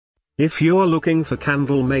If you're looking for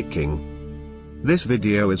candle making, this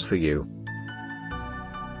video is for you.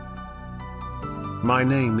 My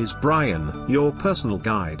name is Brian, your personal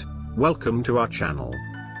guide. Welcome to our channel.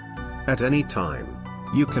 At any time,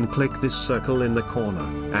 you can click this circle in the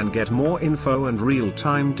corner and get more info and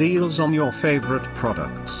real-time deals on your favorite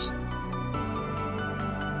products.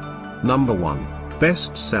 Number 1,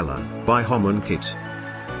 Bestseller by Homankit.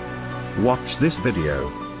 Watch this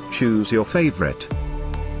video. Choose your favorite.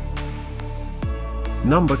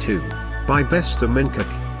 Number 2, by Bestim Incuk.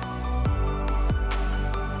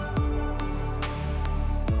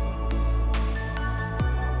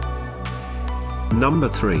 Number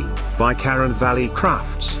 3, by Carron Valley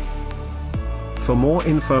Crafts. For more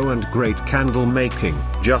info and great candle making,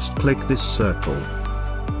 just click this circle.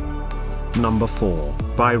 Number 4,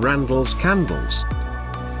 by Randall's Candles.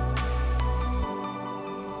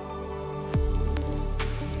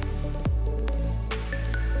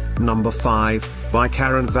 Number 5, by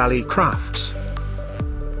Carron Valley Crafts.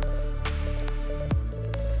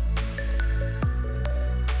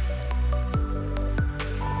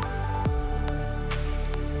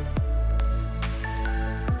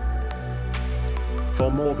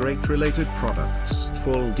 For more great related products,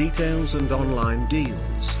 full details and online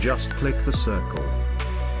deals, just click the circle.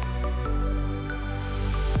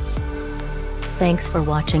 Thanks for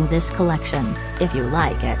watching this collection. If you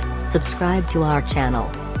like it, subscribe to our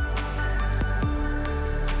channel.